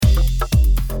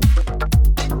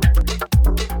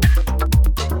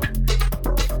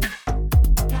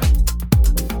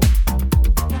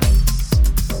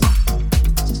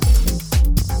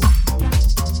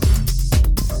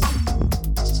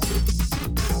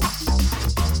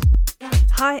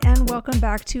Hi, and welcome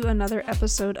back to another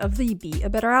episode of the Be a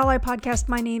Better Ally podcast.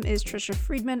 My name is Trisha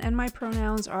Friedman, and my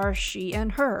pronouns are she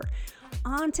and her.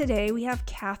 On today, we have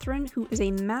Catherine, who is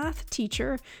a math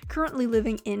teacher currently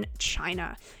living in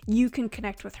China. You can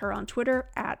connect with her on Twitter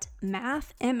at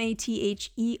math,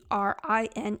 MATHERINEP.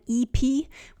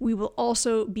 We will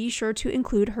also be sure to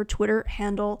include her Twitter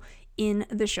handle in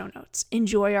the show notes.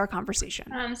 Enjoy our conversation.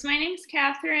 So my name's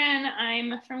Catherine.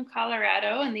 I'm from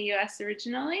Colorado in the US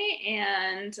originally,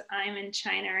 and I'm in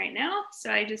China right now. So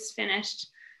I just finished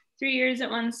 3 years at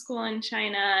one school in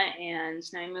China, and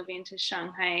now I'm moving to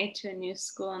Shanghai to a new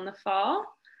school in the fall.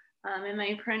 And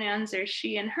my pronouns are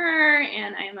she and her,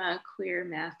 and I'm a queer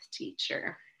math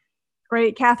teacher.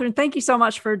 Great, Catherine. Thank you so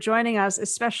much for joining us,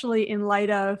 especially in light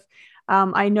of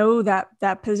I know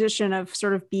that position of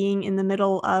sort of being in the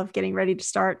middle of getting ready to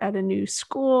start at a new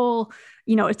school,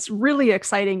 it's really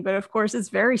exciting, but of course it's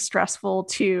very stressful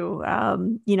too.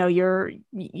 You're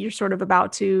sort of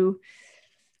about to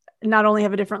not only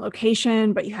have a different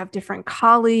location, but you have different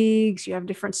colleagues, you have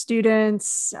different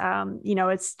students.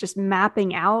 It's just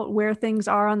mapping out where things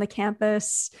are on the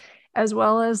campus, as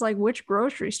well as like which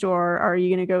grocery store are you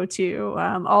going to go to.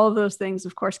 All of those things,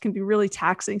 of course, can be really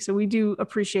taxing. So we do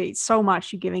appreciate so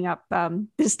much you giving up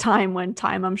this time when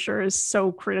time, I'm sure, is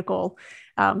so critical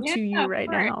to you right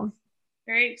now.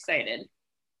 Very excited.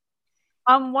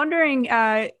 I'm wondering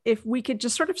if we could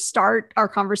just sort of start our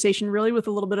conversation really with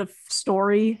a little bit of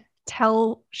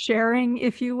storytell sharing,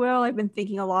 if you will. I've been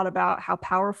thinking a lot about how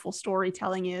powerful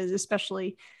storytelling is,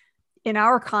 especially in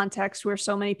our context where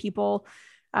so many people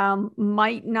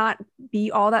might not be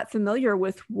all that familiar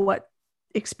with what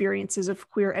experiences of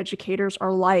queer educators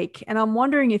are like. And I'm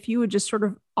wondering if you would just sort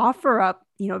of offer up,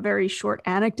 a very short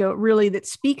anecdote really that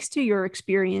speaks to your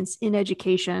experience in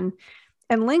education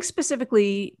and links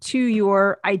specifically to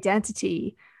your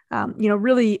identity.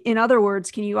 Really, in other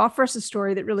words, can you offer us a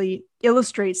story that really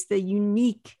illustrates the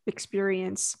unique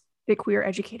experience that queer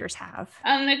educators have?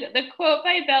 The quote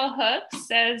by Bell Hooks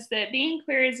says that being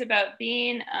queer is about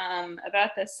being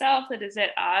about the self that is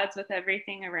at odds with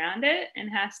everything around it and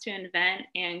has to invent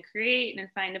and create and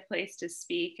find a place to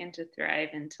speak and to thrive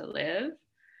and to live.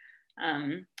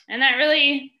 And that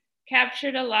really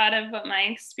captured a lot of what my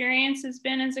experience has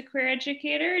been as a queer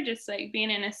educator, just like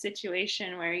being in a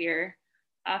situation where you're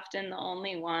often the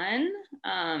only one.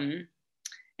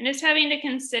 And just having to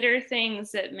consider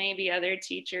things that maybe other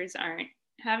teachers aren't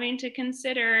having to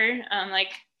consider,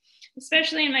 like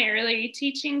especially in my early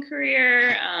teaching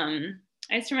career. I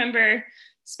just remember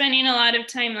spending a lot of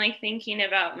time like thinking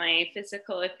about my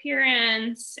physical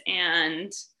appearance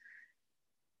and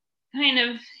kind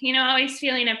of, always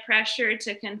feeling a pressure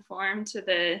to conform to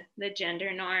the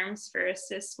gender norms for a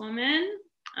cis woman,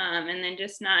 and then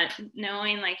just not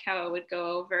knowing like how it would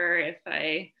go over if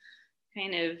I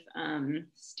kind of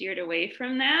steered away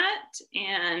from that.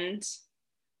 And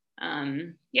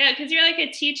because you're like a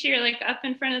teacher, you're like up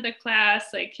in front of the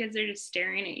class, like kids are just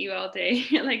staring at you all day.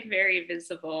 You're like very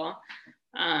visible.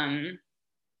 And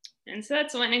so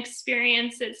that's one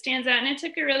experience that stands out. And it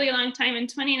took a really long time. In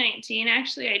 2019,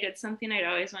 actually, I did something I'd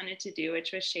always wanted to do,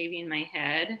 which was shaving my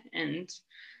head. And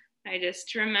I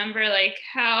just remember like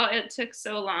how it took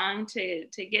so long to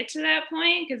get to that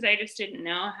point, because I just didn't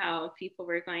know how people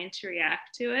were going to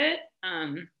react to it.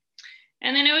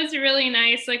 And then it was really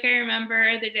nice. Like I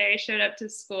remember the day I showed up to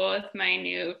school with my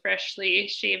new freshly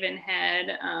shaven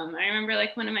head. I remember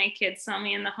like one of my kids saw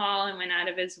me in the hall and went out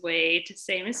of his way to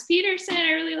say, "Miss Peterson,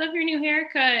 I really love your new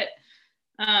haircut."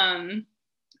 And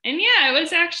yeah, it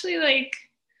was actually like,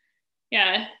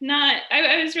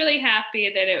 I was really happy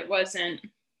that it wasn't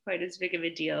quite as big of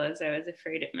a deal as I was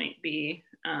afraid it might be.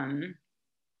 But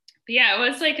yeah, it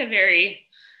was like a very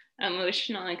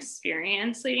emotional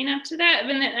experience leading up to that.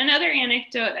 But another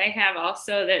anecdote I have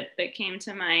also that came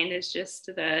to mind is just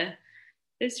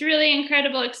this really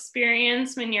incredible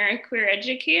experience when you're a queer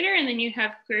educator and then you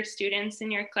have queer students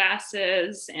in your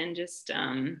classes, and just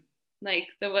like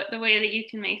the way that you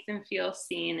can make them feel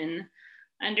seen and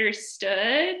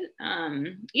understood.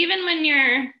 Even when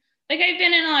you're like, I've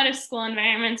been in a lot of school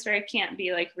environments where I can't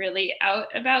be like really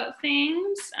out about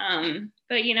things.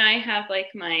 But I have like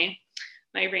my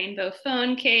rainbow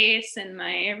phone case and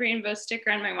my rainbow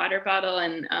sticker on my water bottle.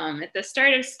 And at the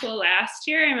start of school last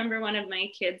year, I remember one of my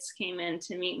kids came in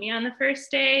to meet me on the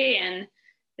first day, and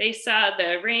they saw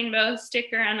the rainbow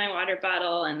sticker on my water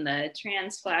bottle and the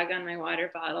trans flag on my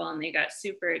water bottle, and they got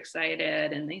super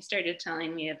excited, and they started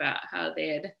telling me about how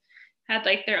they had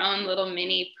like their own little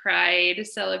mini pride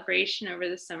celebration over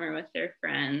the summer with their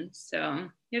friends. So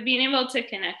being able to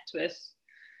connect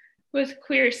with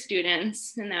queer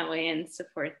students in that way and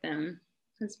support them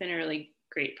has been a really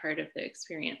great part of the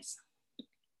experience.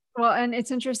 Well, and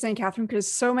it's interesting, Catherine,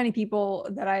 because so many people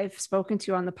that I've spoken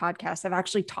to on the podcast have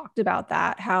actually talked about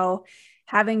that, how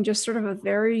having just sort of a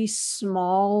very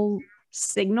small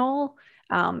signal,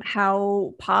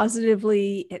 how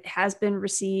positively it has been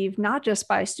received, not just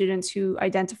by students who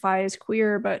identify as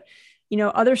queer, but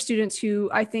other students who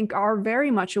I think are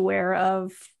very much aware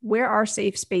of where are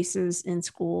safe spaces in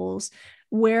schools,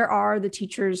 where are the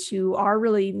teachers who are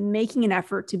really making an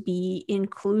effort to be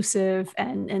inclusive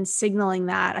and signaling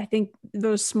that. I think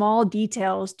those small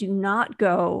details do not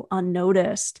go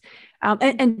unnoticed,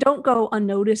 and don't go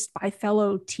unnoticed by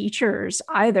fellow teachers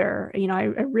either. I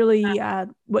really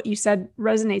what you said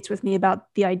resonates with me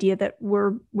about the idea that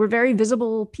we're very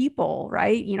visible people,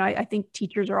 right? I think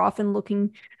teachers are often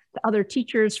looking to other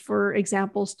teachers for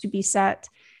examples to be set.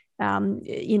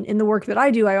 In the work that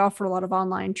I do, I offer a lot of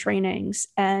online trainings,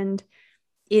 and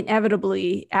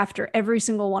inevitably, after every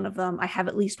single one of them, I have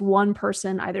at least one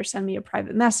person either send me a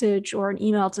private message or an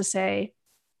email to say,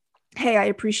 "Hey, I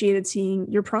appreciated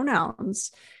seeing your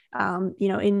pronouns,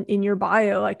 in your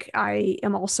bio. Like, I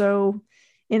am also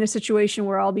in a situation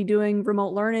where I'll be doing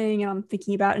remote learning, and I'm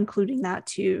thinking about including that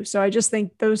too." So I just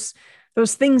think those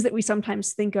things that we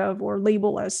sometimes think of or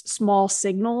label as small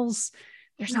signals,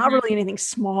 there's not really anything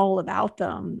small about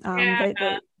them.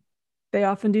 They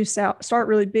often do start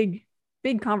really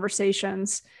big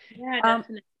conversations. Yeah,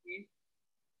 definitely.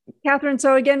 Catherine,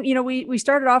 so again, we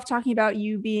started off talking about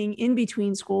you being in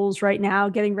between schools right now,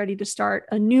 getting ready to start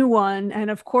a new one.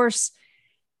 And of course,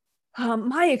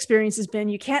 my experience has been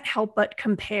you can't help but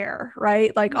compare,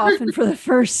 right? Like often for the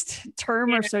first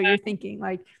term or so, you're thinking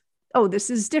like, oh, this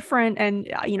is different. And,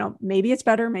 maybe it's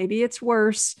better, maybe it's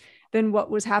worse than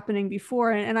what was happening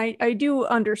before. And I do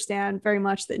understand very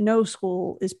much that no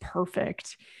school is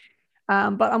perfect.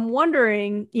 But I'm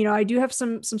wondering, I do have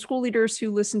some school leaders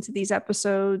who listen to these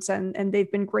episodes, and they've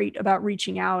been great about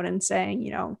reaching out and saying,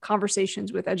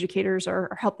 conversations with educators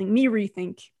are helping me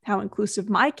rethink how inclusive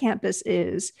my campus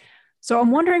is. So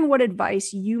I'm wondering what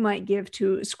advice you might give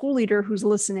to a school leader who's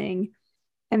listening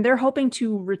and they're hoping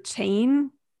to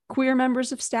retain queer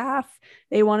members of staff.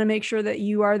 They want to make sure that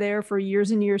you are there for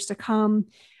years and years to come.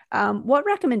 What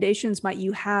recommendations might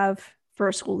you have for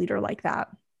a school leader like that?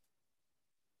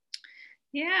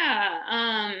 Yeah,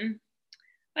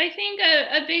 I think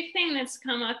a big thing that's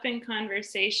come up in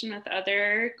conversation with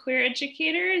other queer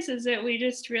educators is that we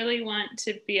just really want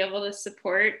to be able to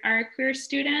support our queer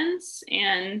students.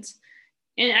 And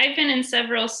I've been in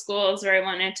several schools where I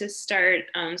wanted to start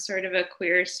sort of a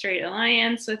queer straight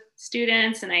alliance with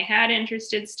students, and I had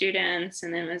interested students,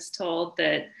 and then was told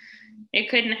that it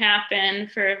couldn't happen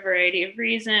for a variety of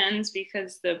reasons,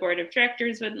 because the board of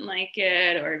directors wouldn't like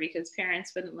it, or because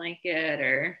parents wouldn't like it,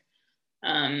 or so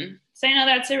I know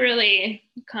that's a really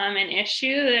common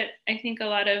issue that I think a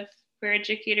lot of queer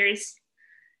educators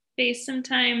face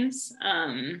sometimes.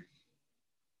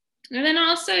 And then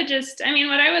also just,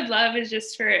 what I would love is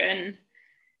just for an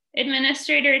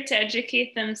administrator to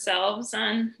educate themselves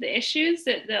on the issues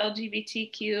that the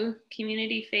LGBTQ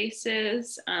community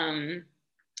faces, and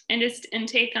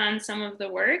take on some of the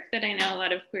work that I know a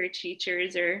lot of queer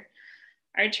teachers are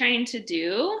trying to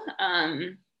do.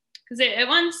 Because at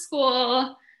one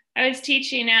school I was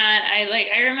teaching at,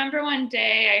 I remember one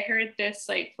day I heard this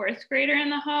like fourth grader in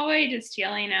the hallway just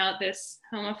yelling out this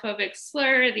homophobic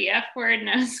slur, the F word, and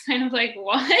I was kind of like,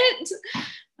 what?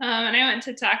 And I went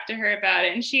to talk to her about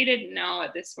it, and she didn't know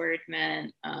what this word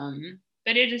meant.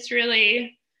 But it just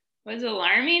really was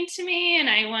alarming to me, and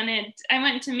I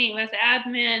went to meet with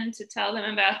admin to tell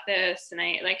them about this, and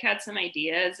I had some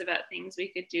ideas about things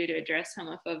we could do to address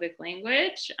homophobic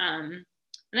language.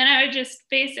 And then I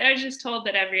was just told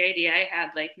that every idea I had,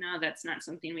 no, that's not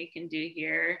something we can do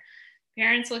here.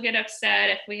 Parents will get upset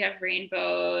if we have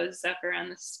rainbows up around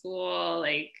the school,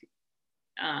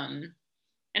 and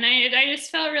I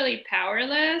just felt really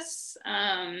powerless.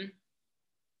 And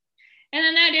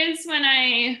then that is when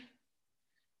I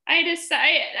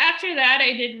decided, after that,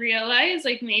 I did realize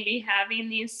maybe having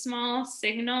these small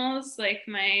signals, like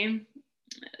my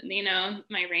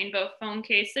rainbow phone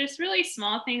case, there's really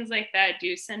small things like that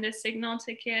do send a signal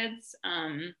to kids.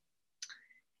 And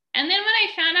then when I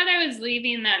found out I was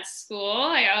leaving that school,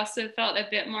 I also felt a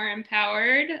bit more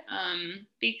empowered,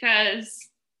 because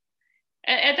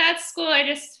at that school, I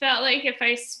just felt like if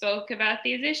I spoke about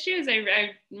these issues,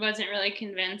 I wasn't really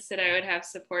convinced that I would have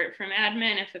support from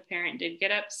admin if a parent did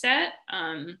get upset.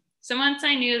 So once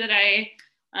I knew that I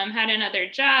had another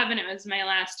job and it was my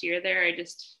last year there, I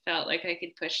just felt like I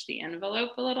could push the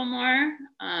envelope a little more.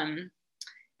 And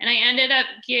And I ended up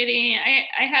getting,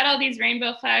 I had all these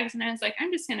rainbow flags, and I was like,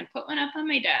 I'm just going to put one up on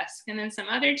my desk. And then some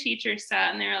other teachers saw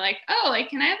it and they were like, oh, like,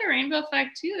 can I have a rainbow flag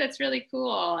too? That's really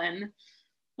cool. And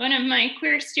one of my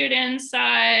queer students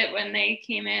saw it when they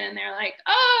came in, and they're like,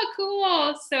 oh,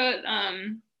 cool. So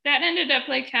that ended up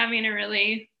like having a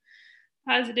really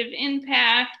positive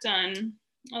impact on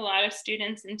a lot of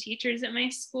students and teachers at my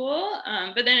school.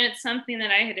 But then it's something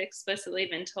that I had explicitly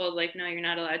been told, like, no, you're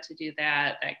not allowed to do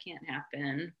that. That can't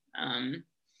happen. And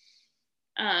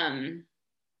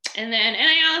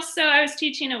I was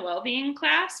teaching a well-being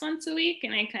class once a week,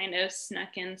 and I kind of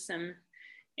snuck in some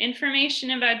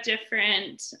information about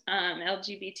different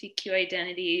LGBTQ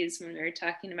identities when we were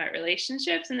talking about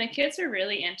relationships, and the kids were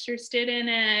really interested in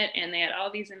it, and they had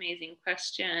all these amazing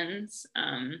questions.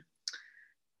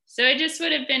 So it just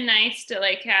would have been nice to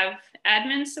like have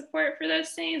admin support for those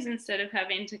things instead of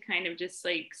having to kind of just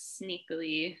like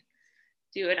sneakily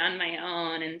do it on my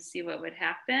own and see what would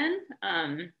happen.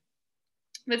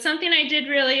 But something I did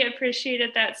really appreciate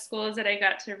at that school is that I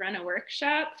got to run a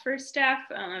workshop for staff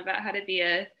about how to be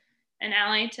an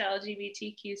ally to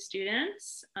LGBTQ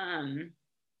students.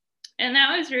 And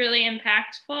that was really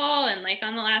impactful. And like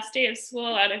on the last day of school, a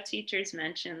lot of teachers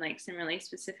mentioned like some really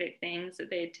specific things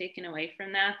that they had taken away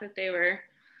from that they were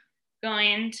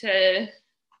going to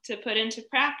put into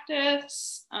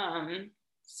practice.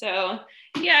 So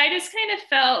yeah, I just kind of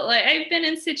felt like I've been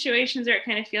in situations where it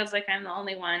kind of feels like I'm the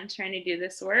only one trying to do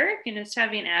this work, and just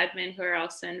having admin who are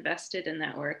also invested in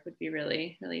that work would be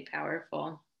really, really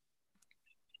powerful.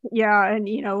 Yeah. And,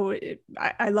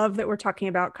 I love that we're talking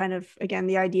about kind of, again,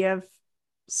 the idea of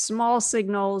small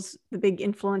signals, the big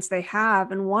influence they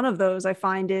have. And one of those I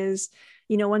find is,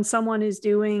 when someone is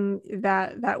doing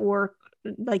that work,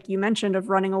 like you mentioned, of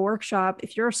running a workshop,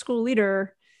 if you're a school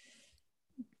leader,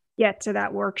 get to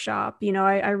that workshop.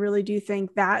 I really do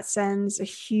think that sends a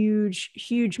huge,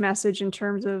 huge message in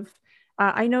terms of,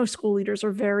 I know school leaders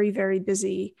are very, very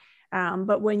busy.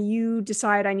 But when you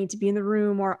decide I need to be in the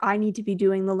room or I need to be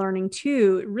doing the learning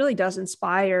too, it really does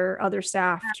inspire other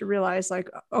staff to realize like,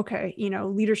 okay,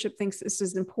 leadership thinks this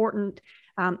is important.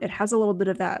 It has a little bit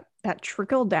of that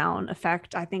trickle down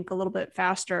effect, I think, a little bit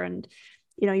faster. And,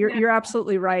 you're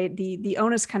absolutely right. The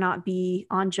onus cannot be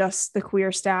on just the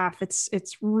queer staff.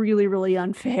 It's really, really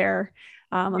unfair.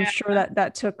 I'm sure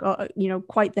that took,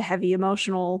 quite the heavy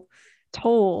emotional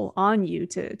toll on you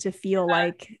to feel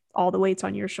like all the weight's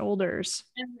on your shoulders.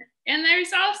 And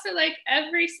there's also like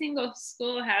every single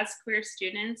school has queer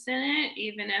students in it,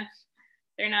 even if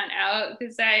they're not out.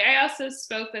 Because I also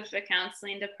spoke with the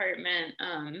counseling department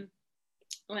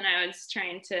when I was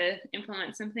trying to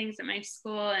implement some things at my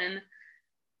school,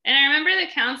 and I remember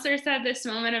the counselors had this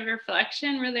moment of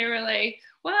reflection where they were like,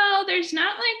 well, there's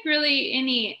not like really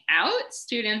any out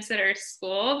students at our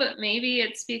school, but maybe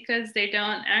it's because they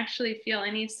don't actually feel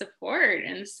any support.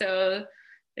 And so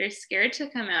they're scared to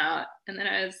come out. And then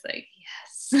I was like,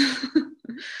 yes,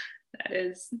 that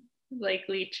is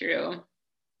likely true.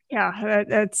 Yeah,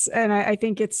 and I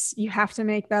think you have to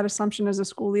make that assumption as a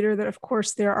school leader that of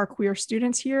course there are queer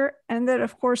students here, and that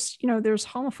of course, there's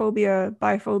homophobia,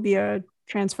 biphobia,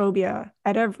 transphobia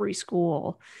at every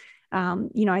school.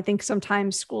 I think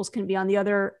sometimes schools can be on the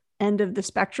other end of the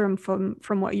spectrum from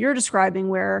what you're describing,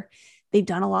 where they've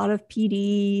done a lot of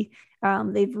PD,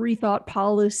 they've rethought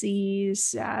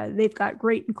policies, they've got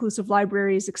great inclusive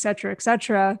libraries, et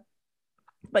cetera,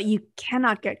 but you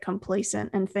cannot get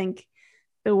complacent and think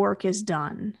the work is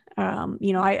done.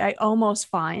 I almost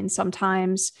find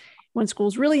sometimes when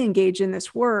schools really engage in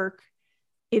this work,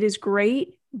 it is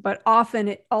great, but often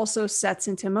it also sets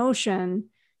into motion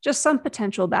just some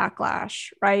potential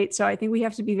backlash, right? So I think we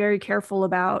have to be very careful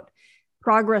about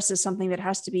progress is something that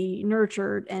has to be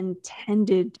nurtured and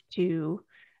tended to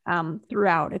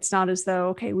throughout. It's not as though,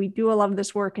 okay, we do a lot of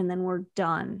this work and then we're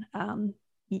done.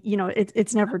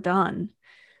 It's never done.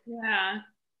 Yeah.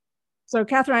 So,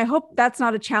 Catherine, I hope that's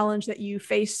not a challenge that you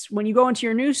face when you go into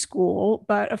your new school.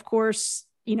 But of course,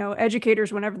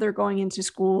 educators, whenever they're going into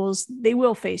schools, they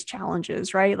will face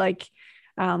challenges, right? Like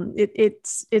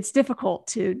it's difficult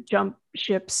to jump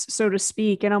ships, so to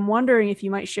speak. And I'm wondering if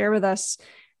you might share with us,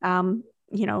 I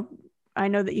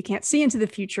know that you can't see into the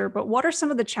future, but what are some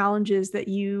of the challenges that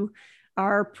you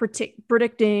are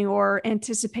predicting or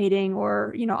anticipating,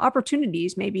 or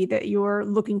opportunities maybe that you're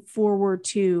looking forward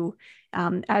to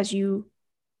as you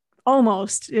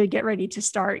almost get ready to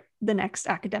start the next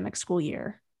academic school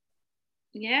year?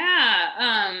 Yeah.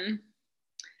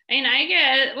 I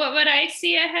get what I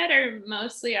see ahead are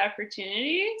mostly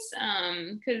opportunities.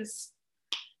 Because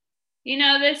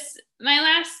my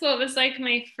last school was like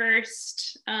my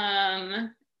first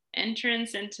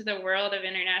entrance into the world of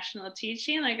international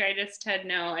teaching. Like I just had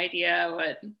no idea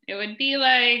what it would be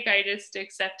like. I just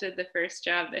accepted the first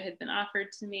job that had been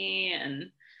offered to me.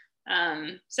 And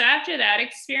so after that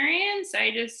experience,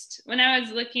 when I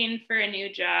was looking for a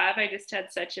new job, I just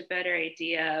had such a better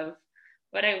idea of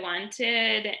what I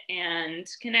wanted, and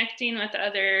connecting with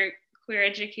other queer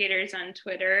educators on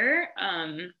Twitter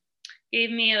gave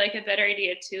me like a better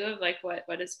idea too of like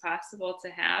what is possible to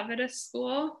have at a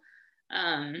school.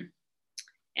 And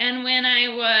when I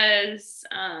was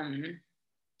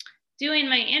doing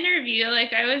my interview,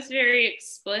 like I was very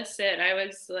explicit. I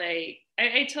was like,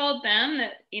 I told them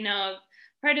that, you know,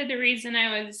 part of the reason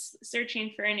I was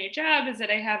searching for a new job is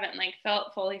that I haven't like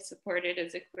felt fully supported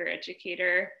as a queer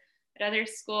educator at other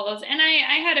schools. And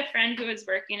I had a friend who was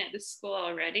working at the school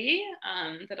already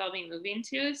that I'll be moving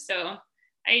to. So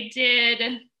I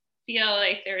did feel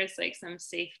like there was like some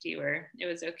safety where it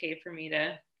was okay for me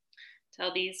to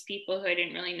tell these people who I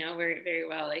didn't really know very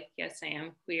well, like, yes, I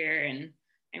am queer and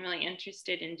I'm really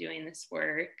interested in doing this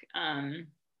work. And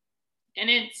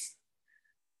it's,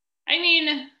 I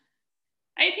mean,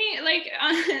 I think like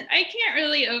I can't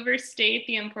really overstate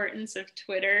the importance of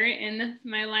Twitter in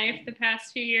my life the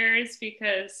past few years,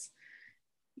 because,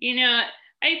 you know,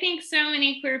 I think so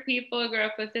many queer people grow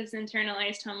up with this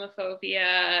internalized homophobia,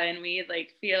 and we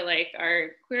like feel like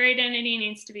our queer identity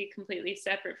needs to be completely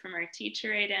separate from our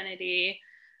teacher identity.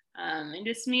 And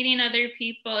just meeting other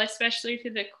people, especially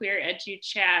through the Queer Edu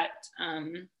Chat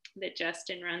that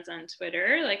Justin runs on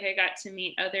Twitter. Like I got to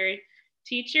meet other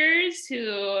teachers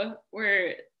who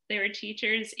were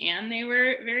teachers and they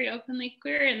were very openly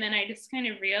queer. And then I just kind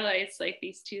of realized like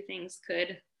these two things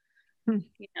could,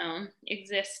 you know,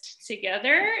 exist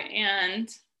together. And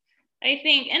I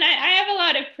think, and I have a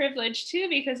lot of privilege too,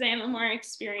 because I am a more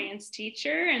experienced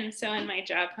teacher. And so in my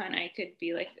job hunt, I could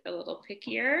be like a little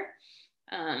pickier.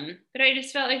 But I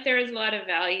just felt like there was a lot of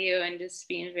value in just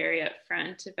being very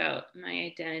upfront about my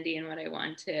identity and what I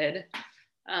wanted.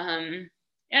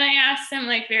 And I asked them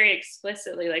like very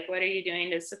explicitly, like, what are you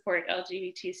doing to support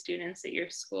LGBT students at your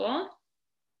school?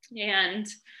 And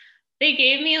they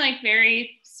gave me like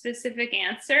very specific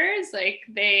answers. Like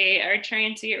they are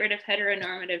trying to get rid of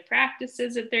heteronormative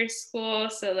practices at their school.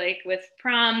 So like with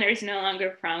prom, there's no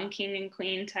longer prom king and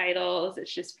queen titles.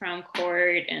 It's just prom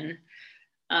court. And,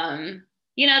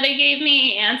 you know, they gave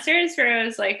me answers where I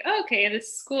was like, oh, okay,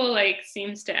 this school like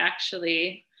seems to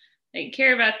actually like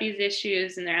care about these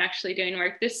issues and they're actually doing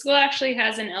work. This school actually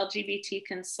has an LGBT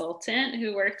consultant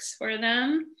who works for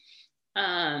them.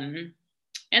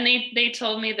 And they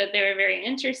told me that they were very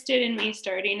interested in me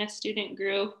starting a student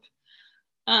group.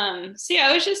 So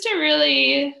yeah, it was just a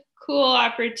really cool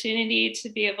opportunity to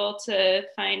be able to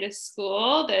find a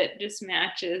school that just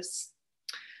matches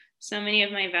so many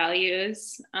of my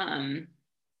values. And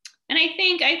I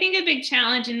think a big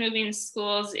challenge in moving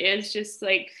schools is just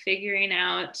like figuring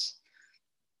out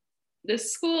the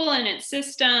school and its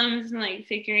systems and like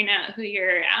figuring out who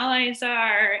your allies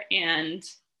are. And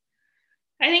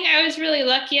I think I was really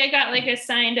lucky. I got like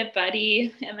assigned a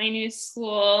buddy at my new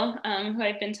school who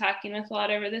I've been talking with a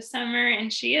lot over the summer.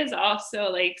 And she is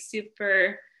also like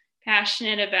super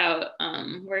passionate about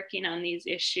working on these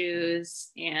issues.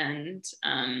 And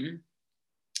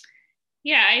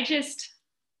yeah,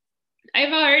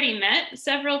 I've already met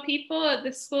several people at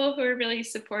the school who are really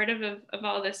supportive of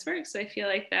all this work. So I feel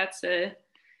like that's a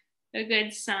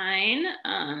good sign.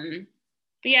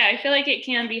 But yeah, I feel like it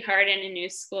can be hard in a new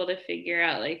school to figure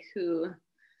out like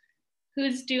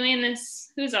who's doing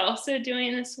this, who's also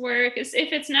doing this work, if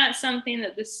it's not something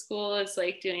that the school is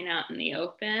like doing out in the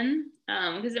open.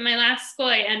 Because at my last school,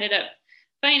 I ended up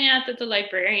finding out that the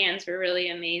librarians were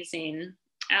really amazing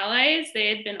allies.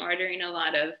 They had been ordering a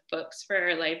lot of books for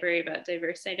our library about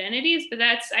diverse identities, but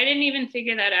I didn't even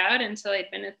figure that out until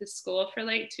I'd been at the school for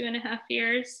like 2.5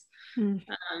 years.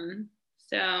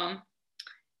 So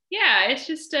yeah, it's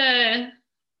just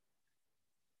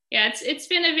it's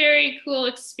been a very cool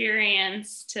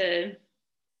experience to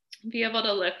be able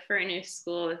to look for a new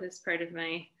school with this part of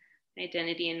my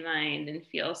identity in mind and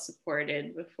feel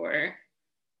supported before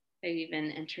I've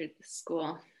even entered the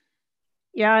school.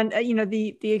 Yeah, and you know,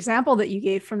 the example that you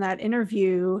gave from that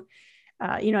interview,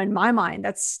 you know, in my mind,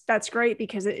 that's great,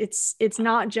 because it's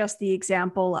not just the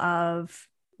example of,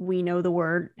 we know the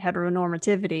word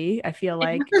heteronormativity. I feel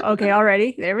like, okay,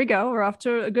 already, there we go, we're off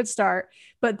to a good start.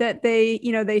 But that they,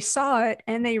 you know, they saw it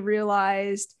and they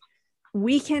realized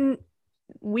we can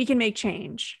make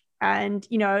change. And,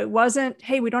 you know, it wasn't,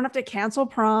 hey, we don't have to cancel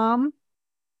prom.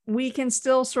 We can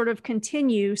still sort of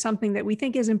continue something that we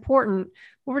think is important,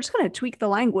 but we're just going to tweak the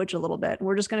language a little bit.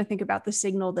 We're just going to think about the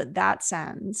signal that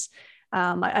sends.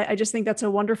 I just think that's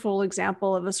a wonderful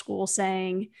example of a school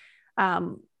saying,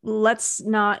 let's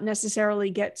not necessarily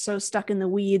get so stuck in the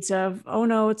weeds of, oh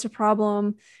no, it's a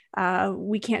problem.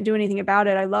 We can't do anything about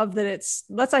it. I love that it's,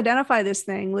 let's identify this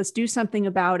thing, let's do something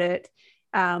about it.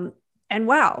 And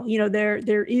wow,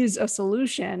 there is a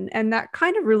solution. And that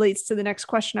kind of relates to the next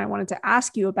question I wanted to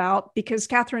ask you about, because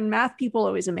Catherine, math people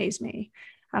always amaze me.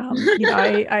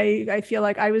 I feel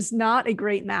like I was not a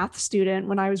great math student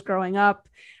when I was growing up.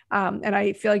 And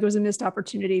I feel like it was a missed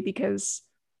opportunity because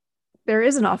there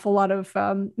is an awful lot of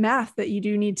math that you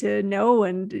do need to know,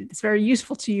 and it's very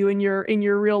useful to you in your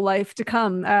real life to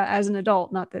come as an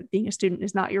adult. Not that being a student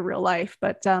is not your real life,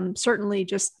 but certainly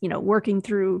just working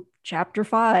through chapter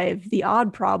 5, the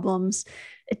odd problems,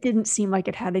 it didn't seem like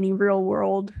it had any real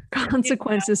world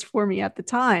consequences for me at the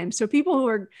time. So people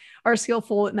who are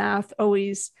skillful at math,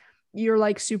 always, you're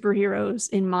like superheroes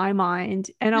in my mind.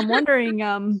 And I'm wondering,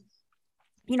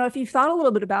 if you've thought a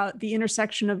little bit about the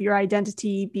intersection of your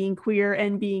identity being queer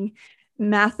and being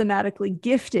mathematically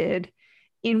gifted,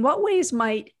 in what ways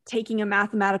might taking a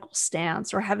mathematical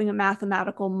stance or having a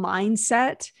mathematical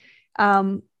mindset,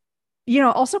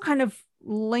 also kind of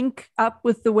link up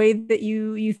with the way that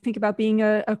you think about being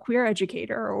a queer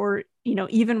educator, or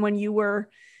even when you were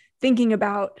thinking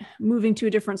about moving to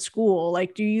a different school?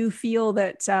 Like, do you feel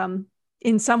that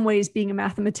in some ways being a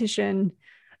mathematician,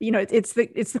 it's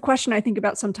the question I think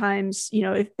about sometimes,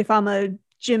 if I'm a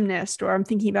gymnast or I'm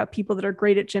thinking about people that are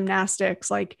great at gymnastics,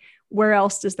 like where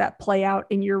else does that play out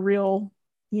in your real,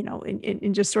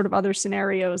 in just sort of other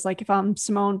scenarios? Like if I'm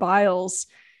Simone Biles,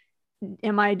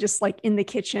 am I just like in the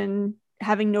kitchen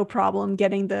having no problem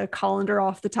getting the colander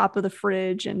off the top of the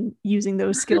fridge and using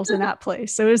those skills in that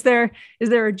place? So is there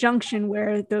a junction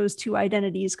where those two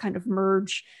identities kind of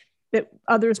merge that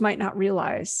others might not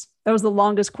realize? That was the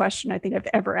longest question I think I've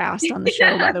ever asked on the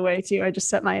show, by the way, too. I just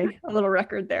set a little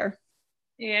record there.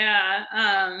 Yeah.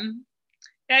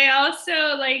 I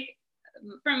also, like,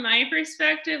 from my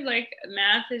perspective, like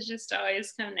math has just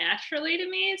always come naturally to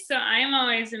me. So I'm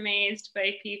always amazed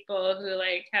by people who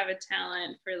like have a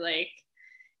talent for like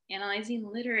analyzing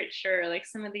literature, like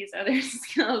some of these other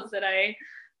skills that I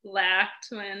lacked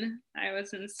when I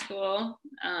was in school.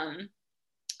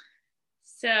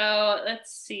 So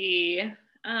let's see.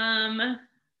 I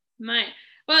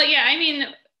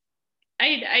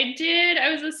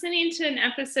was listening to an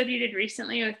episode you did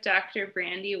recently with Dr.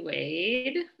 Brandy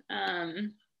Wade.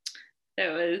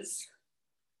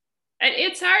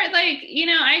 It's hard, like,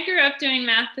 I grew up doing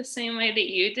math the same way that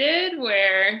you did,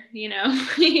 where,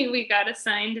 we got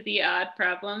assigned the odd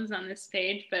problems on this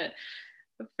page, but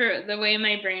for the way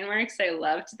my brain works, I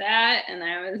loved that. And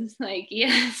I was like,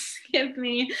 yes, give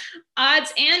me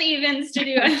odds and evens to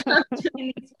do. I love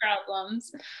doing these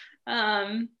problems.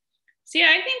 So yeah,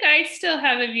 I think I still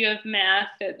have a view of math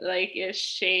that like is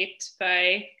shaped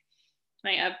by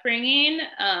my upbringing.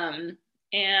 And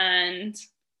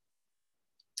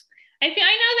I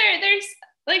know there's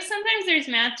like sometimes there's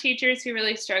math teachers who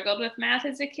really struggled with math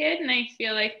as a kid, and I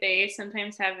feel like they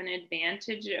sometimes have an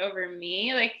advantage over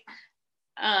me. Like,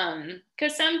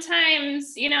 because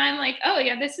sometimes, I'm like, oh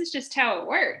yeah, this is just how it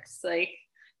works. Like,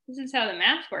 this is how the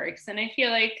math works. And I feel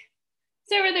like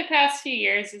over the past few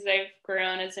years, as I've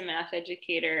grown as a math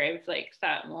educator, I've like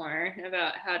thought more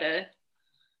about how to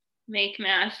make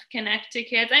math connect to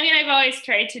kids. I mean, I've always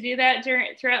tried to do that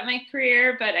throughout my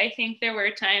career, but I think there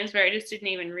were times where I just didn't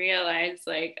even realize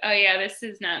like, oh yeah, this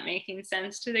is not making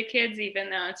sense to the kids, even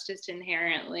though it's just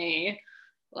inherently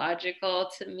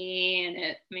logical to me and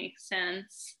it makes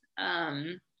sense.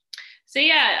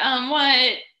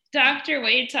 What Dr.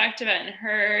 Wade talked about in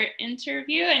her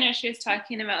interview, I know she was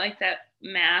talking about like that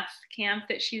math camp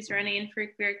that she's running for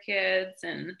queer kids,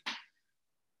 and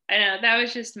I don't know, that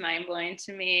was just mind blowing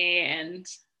to me. And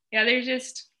yeah, there's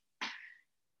just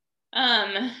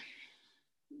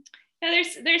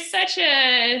there's such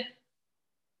a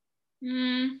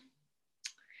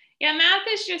math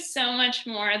is just so much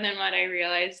more than what I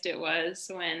realized it was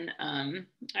when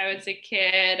I was a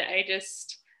kid.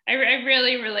 I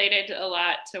really related a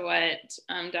lot to what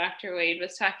Dr. Wade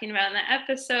was talking about in the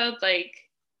episode, like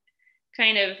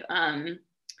kind of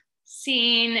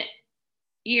seeing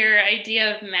your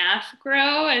idea of math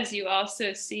grow as you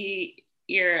also see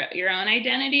your own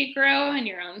identity grow and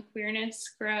your own queerness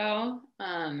grow.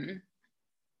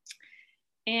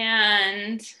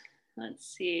 And let's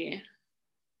see.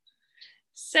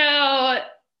 So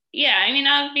yeah, I mean,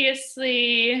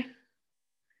 obviously,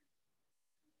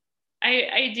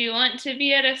 I do want to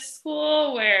be at a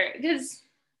school where, because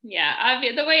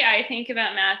the way I think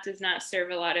about math does not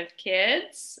serve a lot of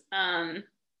kids.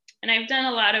 and I've done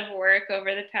a lot of work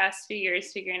over the past few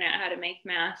years figuring out how to make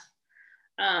math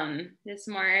just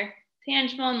more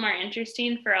tangible and more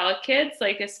interesting for all kids,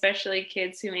 like especially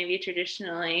kids who maybe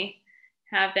traditionally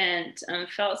haven't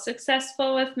felt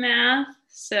successful with math.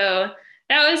 So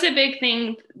that was a big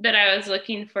thing that I was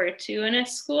looking for too in a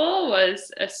school,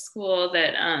 was a school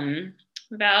that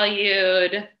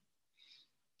valued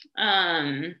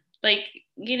like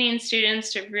getting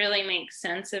students to really make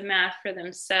sense of math for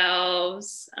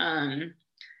themselves, and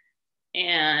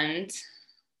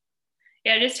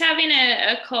yeah, just having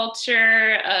a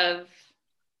culture of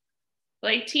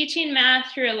like teaching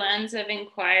math through a lens of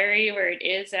inquiry where it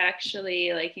is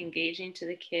actually like engaging to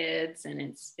the kids and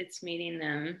it's meeting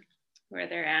them where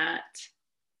they're at.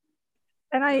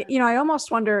 And I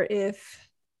almost wonder if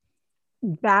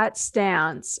that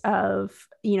stance of,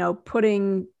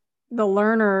 putting the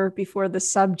learner before the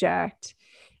subject,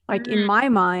 like in my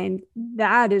mind,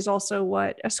 that is also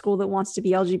what a school that wants to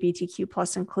be LGBTQ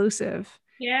plus inclusive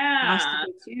has to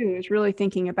do too, is really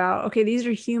thinking about, okay, these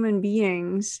are human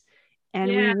beings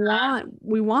and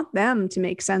we want them to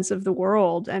make sense of the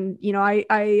world. And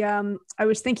I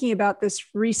was thinking about this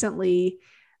recently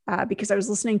because I was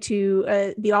listening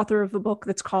to the author of a book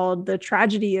that's called The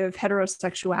Tragedy of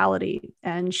Heterosexuality,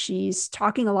 and she's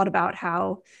talking a lot about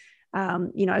how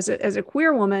as a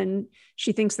queer woman,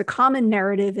 she thinks the common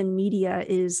narrative in media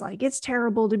is like, it's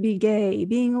terrible to be gay,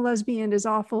 being a lesbian is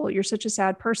awful, you're such a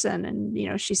sad person.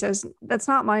 And she says, that's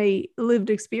not my lived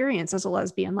experience as a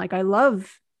lesbian. Like, I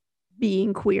love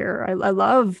being queer. I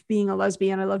love being a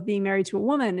lesbian. I love being married to a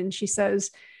woman. And she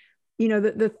says,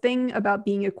 the thing about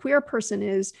being a queer person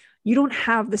is you don't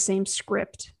have the same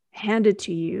script handed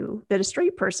to you that a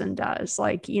straight person does.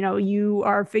 Like, you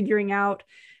are figuring out,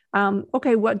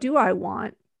 okay, what do I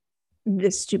want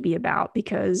this to be about?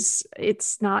 Because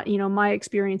it's not, my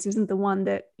experience isn't the one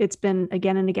that it's been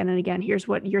again and again and again. Here's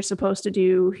what you're supposed to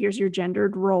do. Here's your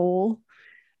gendered role.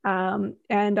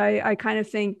 And I kind of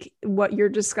think what you're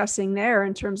discussing there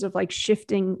in terms of like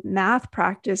shifting math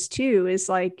practice too is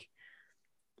like,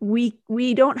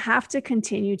 we don't have to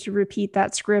continue to repeat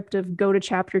that script of go to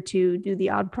chapter 2, do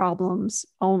the odd problems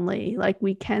only. Like,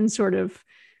 we can sort of,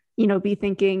 be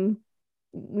thinking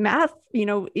math,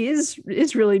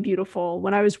 is really beautiful.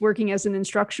 When I was working as an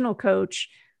instructional coach,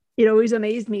 it always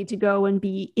amazed me to go and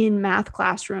be in math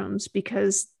classrooms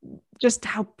because just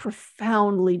how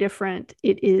profoundly different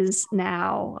it is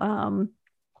now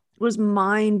was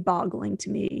mind-boggling to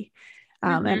me.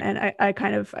 And I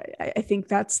kind of, I think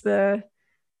that's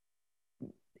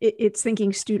it's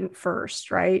thinking student first,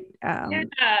 right? Yeah,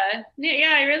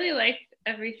 I really like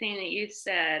everything that you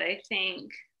said. I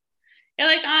think,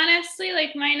 like, honestly,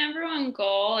 like my number one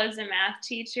goal as a math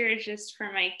teacher is just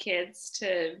for my kids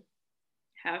to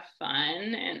have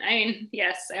fun. And I mean,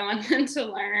 yes, I want them to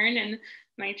learn, and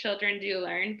my children do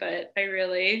learn, but I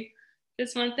really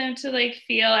just want them to like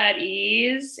feel at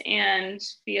ease and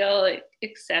feel like,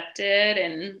 accepted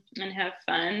and have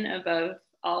fun above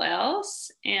all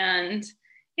else. And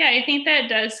yeah, I think that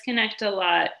does connect a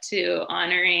lot to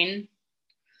honoring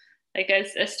like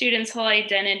a student's whole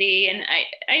identity. And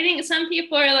I think some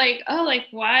people are like, oh, like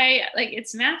why, like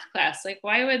it's math class, like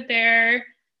why would their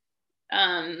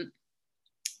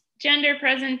gender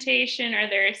presentation or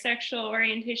their sexual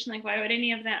orientation, like why would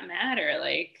any of that matter?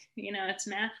 Like, it's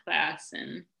math class.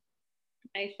 And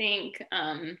I think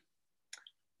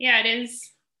it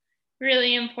is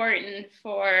really important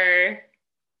for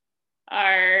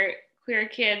our queer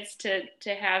kids to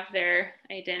have their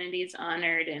identities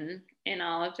honored in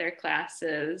all of their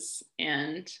classes.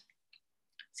 And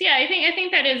so I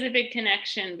think that is a big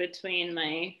connection between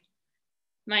my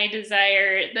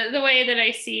desire, the way that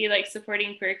I see like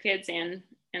supporting queer kids and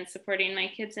supporting my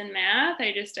kids in math.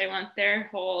 I want their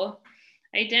whole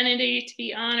identity to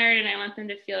be honored, and I want them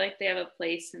to feel like they have a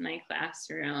place in my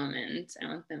classroom, and I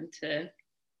want them to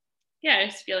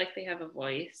just feel like they have a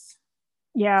voice.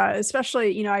 Yeah,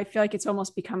 especially, I feel like it's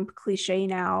almost become cliche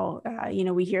now.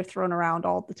 We hear thrown around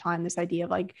all the time this idea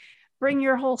of like, bring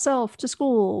your whole self to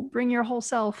school, bring your whole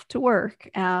self to work.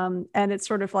 And it's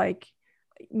sort of like,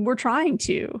 we're trying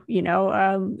to,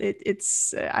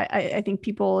 I think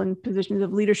people in positions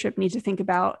of leadership need to think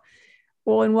about,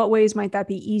 well, in what ways might that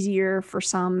be easier for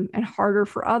some and harder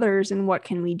for others? And what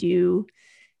can we do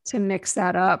to mix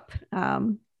that up?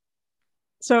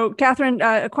 So, Catherine,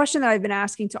 a question that I've been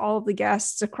asking to all of the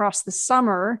guests across the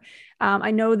summer.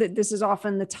 I know that this is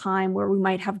often the time where we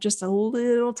might have just a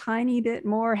little tiny bit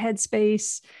more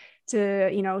headspace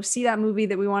to, see that movie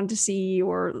that we wanted to see,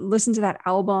 or listen to that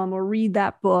album, or read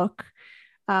that book.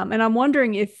 And I'm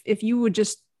wondering if you would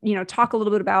just talk a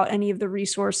little bit about any of the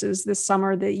resources this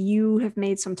summer that you have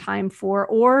made some time for,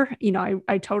 or,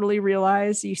 I totally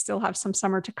realize you still have some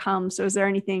summer to come. So is there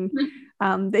anything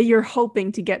that you're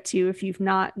hoping to get to if you've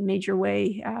not made your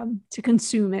way to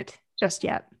consume it just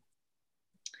yet?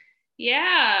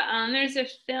 Yeah, there's a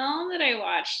film that I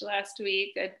watched last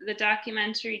week, the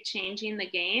documentary Changing the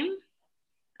Game,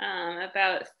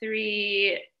 about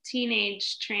 3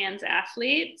 teenage trans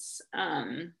athletes.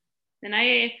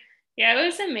 Yeah, it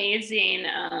was amazing.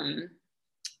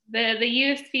 The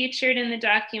youth featured in the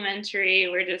documentary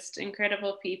were just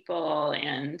incredible people,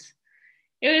 and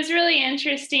it was really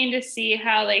interesting to see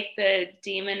how like the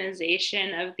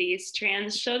demonization of these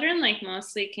trans children like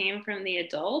mostly came from the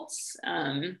adults.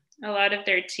 A lot of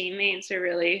their teammates are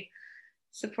really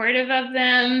supportive of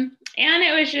them, and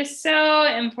it was just so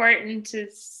important to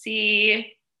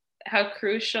see how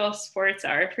crucial sports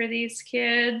are for these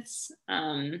kids.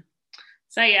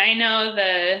 So yeah, I know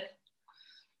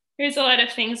there's a lot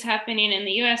of things happening in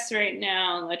the US right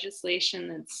now, legislation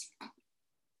that's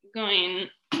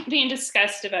being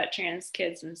discussed about trans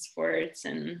kids in sports.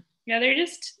 And yeah, they're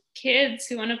just kids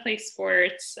who want to play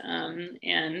sports.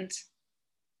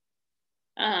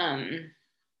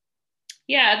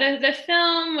 Yeah, the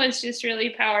film was just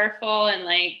really powerful and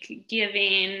like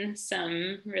giving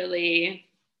some really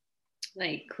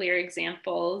like clear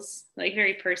examples, like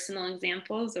very personal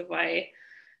examples of why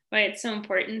it's so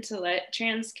important to let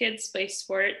trans kids play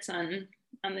sports on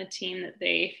the team that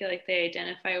they feel like they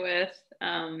identify with.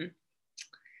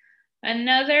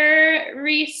 Another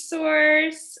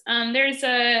resource, there's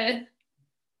a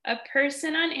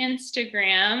person on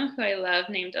Instagram who I love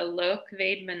named Alok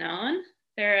Vaid-Menon.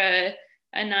 They're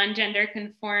a non-gender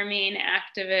conforming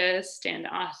activist and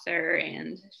author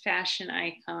and fashion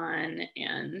icon.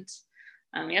 And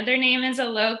their name is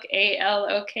Alok,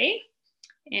 A-L-O-K.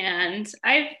 And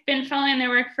I've been following their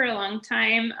work for a long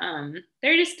time.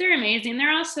 They're amazing.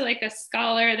 They're also like a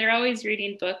scholar. They're always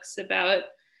reading books about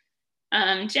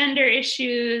gender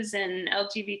issues and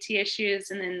LGBT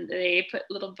issues. And then they put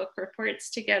little book reports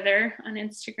together on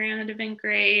Instagram that have been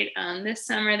great. This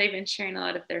summer, they've been sharing a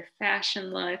lot of their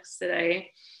fashion looks that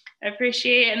I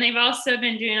appreciate. And they've also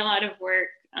been doing a lot of work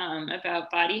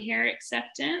about body hair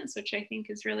acceptance, which I think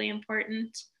is really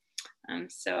important.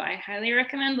 So I highly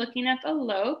recommend looking up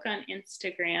Alok on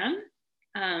Instagram.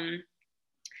 And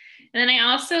then I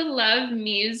also love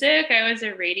music. I was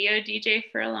a radio DJ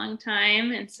for a long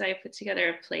time, and so I put together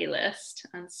a playlist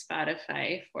on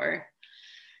Spotify for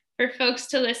folks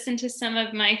to listen to some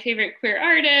of my favorite queer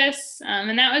artists.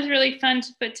 And that was really fun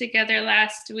to put together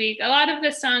last week. A lot of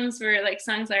the songs were like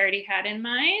songs I already had in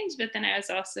mind, but then I was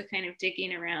also kind of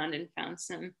digging around and found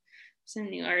some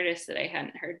new artists that I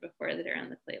hadn't heard before that are on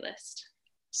the playlist.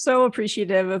 So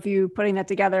appreciative of you putting that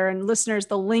together. And listeners,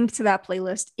 the link to that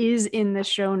playlist is in the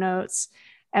show notes.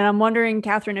 And I'm wondering,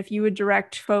 Catherine, if you would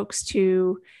direct folks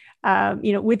to,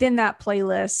 within that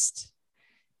playlist,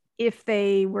 if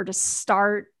they were to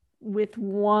start with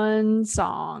one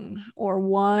song or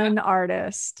one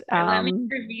artist. Let me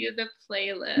review the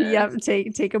playlist.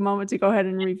 Yep, take a moment to go ahead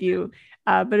and review.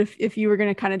 But if you were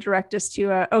going to kind of direct us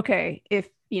to, okay, if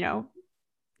you're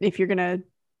going to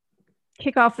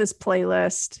kick off this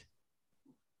playlist,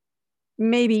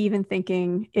 maybe even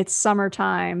thinking it's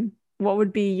summertime, what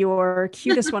would be your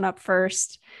cutest one up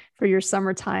first for your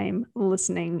summertime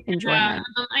listening enjoyment?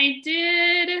 I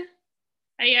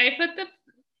put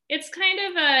it's kind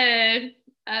of a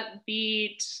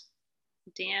upbeat,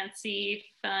 dancey,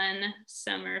 fun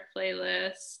summer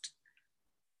playlist.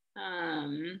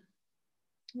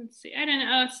 Let's see, I don't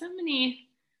know, so many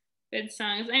good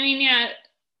songs. I mean, yeah,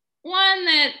 one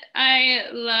that I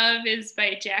love is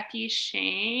by Jackie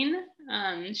Shane.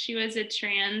 She was a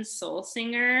trans soul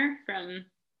singer from,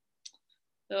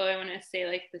 I want to say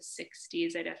like the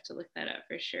 60s. I'd have to look that up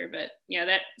for sure. But yeah,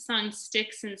 that song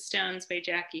Sticks and Stones by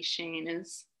Jackie Shane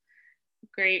is a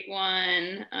great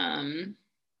one.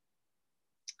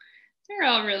 They're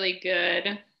all really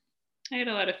good. I had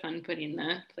a lot of fun putting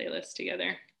the playlist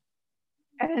together.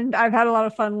 And I've had a lot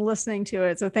of fun listening to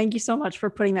it. So thank you so much for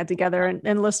putting that together.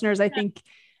 And listeners, I think,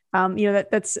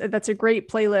 that's a great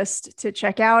playlist to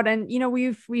check out. And,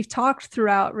 we've talked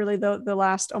throughout really the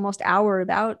last almost hour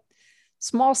about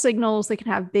small signals that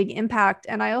can have big impact.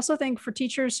 And I also think for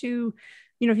teachers who,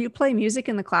 if you play music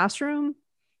in the classroom,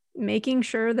 making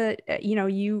sure that,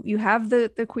 you have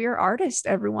the queer artist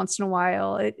every once in a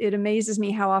while. It amazes me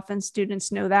how often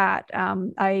students know that.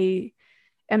 I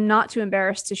am not too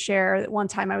embarrassed to share that one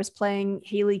time I was playing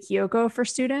Hayley Kiyoko for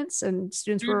students, and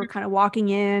students were kind of walking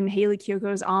in, Hayley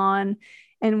Kiyoko's on,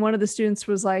 and one of the students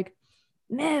was like,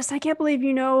 Miss, I can't believe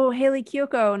you know Haley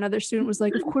Kiyoko. Another student was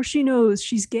like, of course she knows,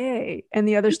 she's gay. And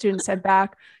the other student said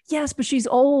back, yes, but she's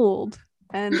old.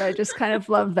 And I just kind of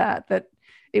love that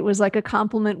it was like a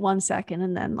compliment 1 second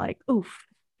and then like, oof,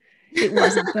 it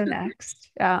wasn't the next.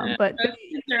 But Those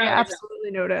kids are I always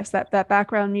absolutely noticed that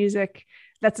background music.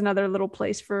 That's another little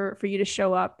place for you to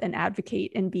show up and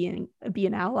advocate and be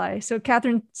an ally. So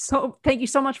Catherine, so thank you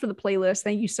so much for the playlist.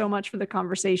 Thank you so much for the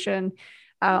conversation.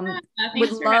 Would thanks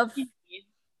for love having me.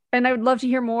 and I would love to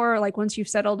hear more, like once you've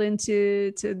settled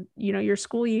into your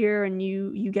school year and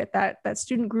you get that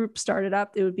student group started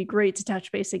up. It would be great to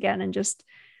touch base again and just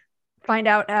find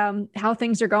out how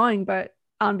things are going. But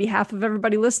on behalf of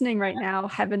everybody listening right now,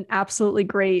 have an absolutely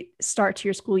great start to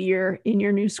your school year in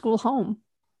your new school home.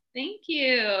 Thank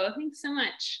you. Thanks so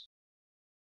much.